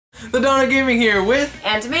The DonOfGaming here with...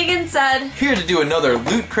 And Megan said... Here to do another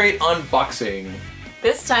Loot Crate unboxing.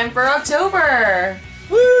 This time for October!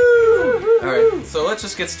 Woo! Alright, so let's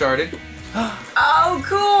just get started. Oh,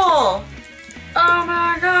 cool! Oh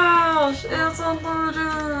my gosh, it's a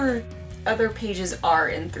murder! Other pages are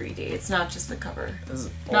in 3D, it's not just the cover.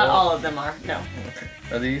 Not all of them are, no. Okay.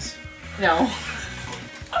 Are these? No.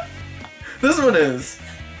 This one is.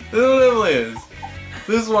 This one definitely is.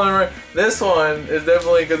 This one is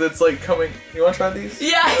definitely because it's like coming. You want to try these?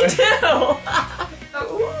 Yeah, I do!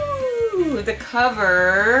 Ooh, the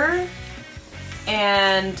cover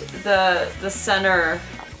and the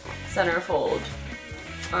centerfold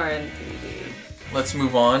are in 3D. Let's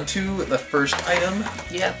move on to the first item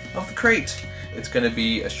of the crate. It's going to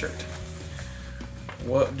be a shirt.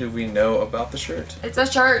 What do we know about the shirt? It's a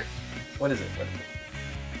shirt. What is it?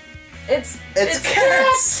 It's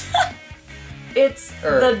cats! It's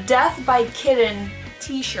the Death by Kitten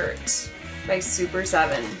t-shirt by Super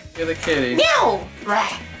 7. You're the kitty. Meow!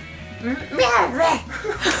 Meow!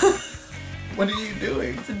 What are you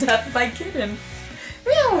doing? It's a Death by Kitten.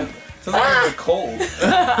 Meow! Sounds like you're cold.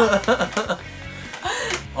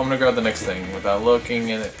 I'm gonna grab the next thing without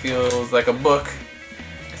looking, and it feels like a book.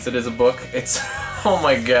 Yes, it is a book. It's, oh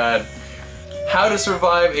my god. How to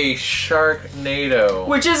Survive a Sharknado.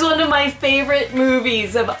 Which is one of my favorite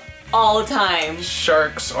movies of all time.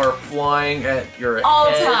 Sharks are flying at your all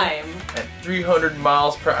head time at 300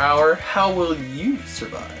 miles per hour. How will you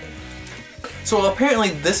survive? So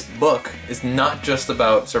apparently this book is not just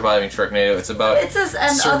about surviving Sharknado. It's about... It says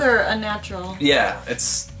other unnatural. Yeah,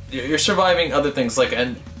 you're surviving other things like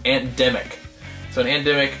an endemic. So an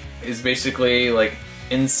endemic is basically like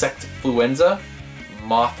insectfluenza,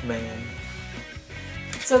 Mothman.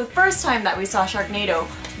 So the first time that we saw Sharknado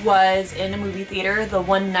was in a movie theater, the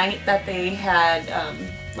one night that they had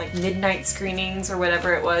like midnight screenings or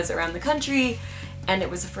whatever it was around the country, and it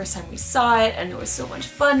was the first time we saw it, and it was so much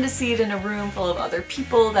fun to see it in a room full of other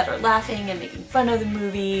people that are laughing and making fun of the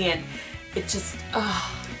movie, and it just,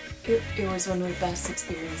 it was one of the best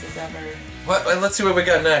experiences ever. What? Let's see what we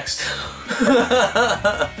got next.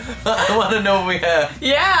 I want to know what we have.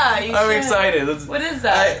 Yeah, I'm excited. What is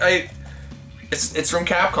that? It's from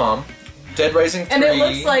Capcom. Dead Rising 3. And it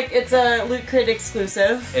looks like it's a Loot Crate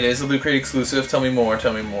exclusive. It is a Loot Crate exclusive. Tell me more,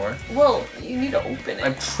 tell me more. Well, you need to open it.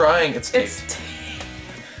 I'm trying. It's tape. It's tape.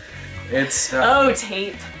 It's... oh,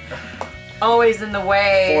 tape. Always in the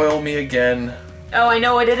way. Foil me again. Oh, I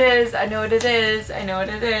know what it is. I know what it is. I know what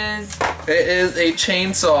it is. It is a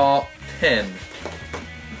chainsaw pen.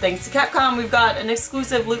 Thanks to Capcom, we've got an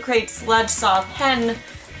exclusive Loot Crate sledge saw pen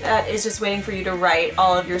that is just waiting for you to write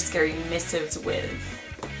all of your scary missives with.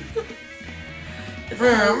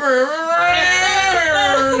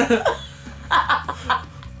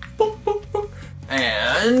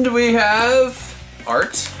 And we have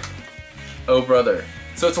art. Oh brother.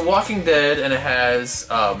 So it's a Walking Dead, and it has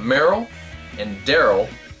Meryl and Daryl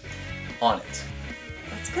on it.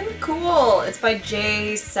 That's kind of cool. It's by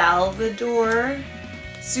J. Salvador.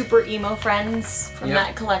 Super emo friends from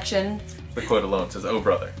that collection. The quote alone says, "Oh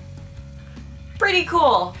brother." Pretty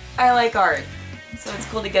cool. I like art, so it's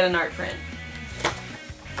cool to get an art print.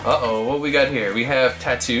 Uh-oh, what we got here? We have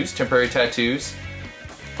tattoos, temporary tattoos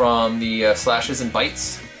from the Slashes and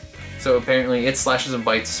Bites. So apparently it's Slashes and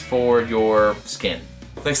Bites for your skin.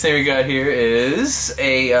 Next thing we got here is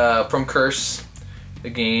a from Curse, the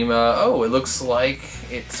game. Oh, it looks like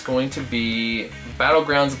it's going to be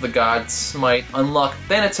Battlegrounds of the Gods Smite. Unlock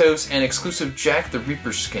Thanatos and exclusive Jack the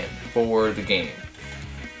Reaper skin for the game.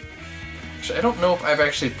 Actually, I don't know if I've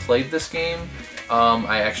actually played this game.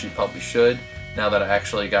 I actually probably should, now that I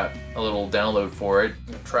actually got a little download for it.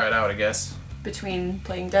 I'm gonna try it out, I guess. Between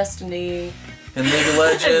playing Destiny and League of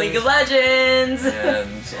Legends. and League of Legends.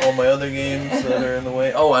 And all my other games that are in the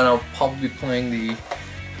way. Oh, and I'll probably be playing the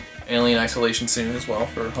Alien Isolation soon as well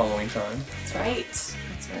for Halloween time. That's right.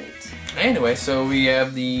 That's right. Anyway, so we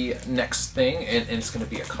have the next thing, and it's going to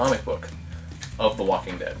be a comic book of The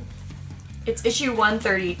Walking Dead. It's issue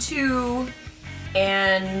 132,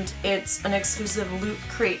 and it's an exclusive Loot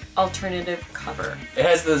Crate alternative cover. It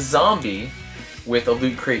has the zombie with a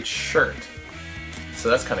Loot Crate shirt. So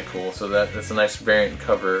that's kind of cool. So that's a nice variant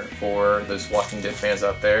cover for those Walking Dead fans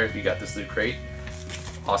out there. If you got this Loot Crate,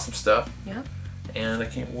 awesome stuff. Yeah. And I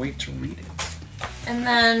can't wait to read it. And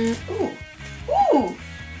then, ooh,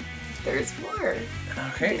 there's more.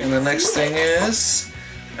 Okay, and the next thing is,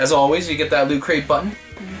 as always, you get that Loot Crate button.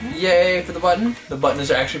 Yay for the button. The button is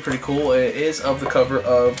actually pretty cool. It is of the cover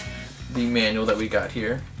of the manual that we got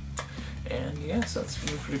here. And yes, that's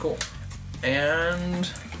really pretty cool. And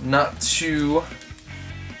not to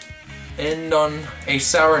end on a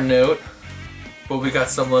sour note, but we got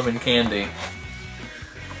some lemon candy.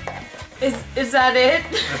 Is that it?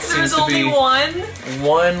 There's only one?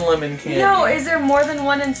 One lemon candy. No, is there more than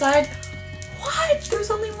one inside? What?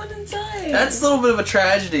 There's only one inside. That's a little bit of a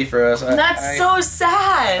tragedy for us. That's so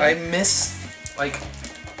sad. I miss, like,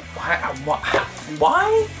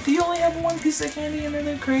 why do you only have one piece of candy in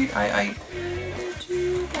the crate?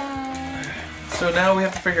 So now we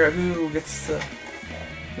have to figure out who gets to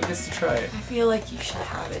try it. I feel like you should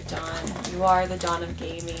have it, Don. You are the Don of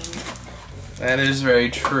gaming. That is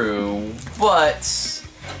very true, but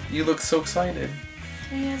you look so excited.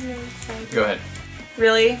 I am really excited. Go ahead.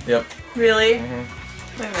 Really? Yep. Really?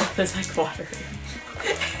 Mm-hmm. My mouth is like watering.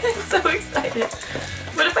 I'm so excited.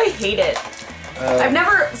 What if I hate it? I've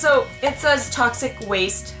never, so it says toxic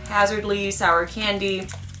waste, hazardly sour candy.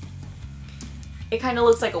 It kind of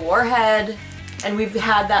looks like a warhead, and we've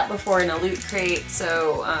had that before in a loot crate,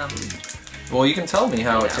 so, Well, you can tell me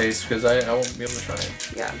how it tastes, because I won't be able to try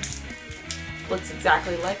it. yeah. Looks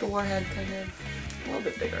exactly like a warhead, kind of. A little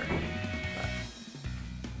bit bigger.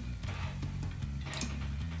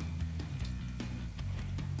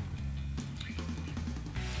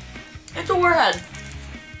 It's a warhead.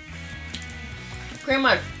 Pretty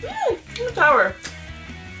much. It's sour.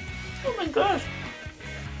 Oh my gosh.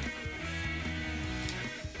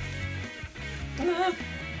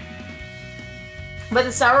 But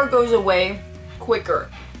the sour goes away quicker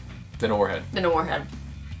Than a warhead. than a warhead.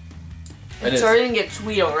 It It's is. starting to get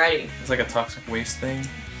sweet already. It's like a toxic waste thing.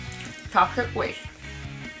 Toxic waste.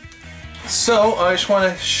 So, I just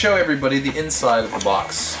want to show everybody the inside of the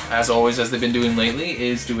box. As always, as they've been doing lately,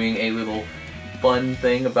 is doing a little fun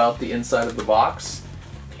thing about the inside of the box.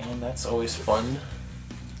 And that's always fun.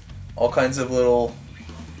 All kinds of little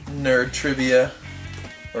nerd trivia,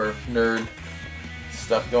 or nerd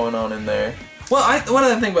stuff going on in there. Well, what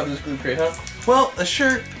did I think about this glue crate, huh? Well, the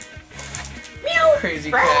shirt. Meow.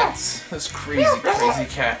 Crazy cats. Those crazy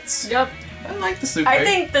cats. Yep. I like this loot crate. I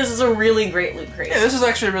think this is a really great loot crate. Yeah, this is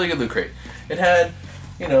actually a really good loot crate. It had,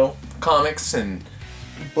 you know, comics and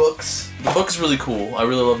books. The book is really cool. I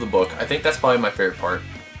really love the book. I think that's probably my favorite part.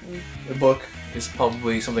 The book is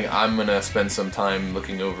probably something I'm gonna spend some time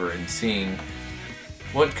looking over and seeing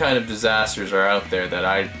what kind of disasters are out there that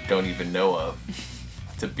I don't even know of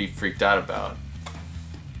to be freaked out about.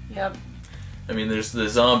 Yep. I mean, there's the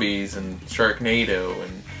zombies and Sharknado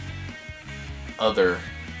and other.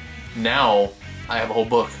 Now, I have a whole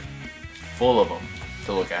book full of them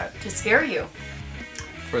to look at To scare you.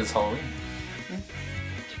 for this Halloween.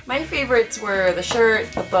 My favorites were the shirt,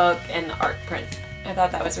 the book, and the art print. I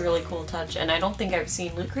thought that was a really cool touch, and I don't think I've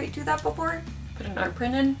seen Loot Crate do that before. Put an art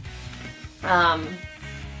print in. I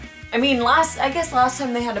mean, I guess last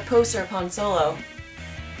time they had a poster of Han Solo.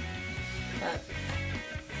 But,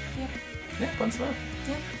 yeah. Yeah, fun stuff.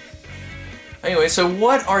 Yeah. Anyway, so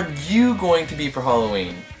what are you going to be for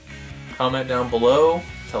Halloween? Comment down below.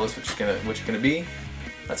 Tell us what you're gonna be.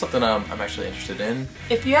 That's something I'm actually interested in.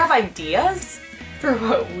 If you have ideas for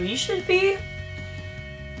what we should be,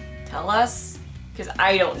 tell us, because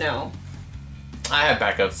I don't know. I have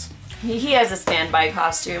backups. He has a standby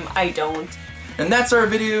costume, I don't. And that's our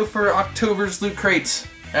video for October's Loot Crate.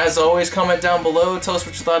 As always, comment down below. Tell us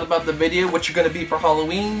what you thought about the video, what you're gonna be for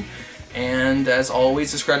Halloween. And as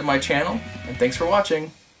always, subscribe to my channel. And thanks for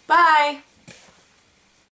watching. Bye!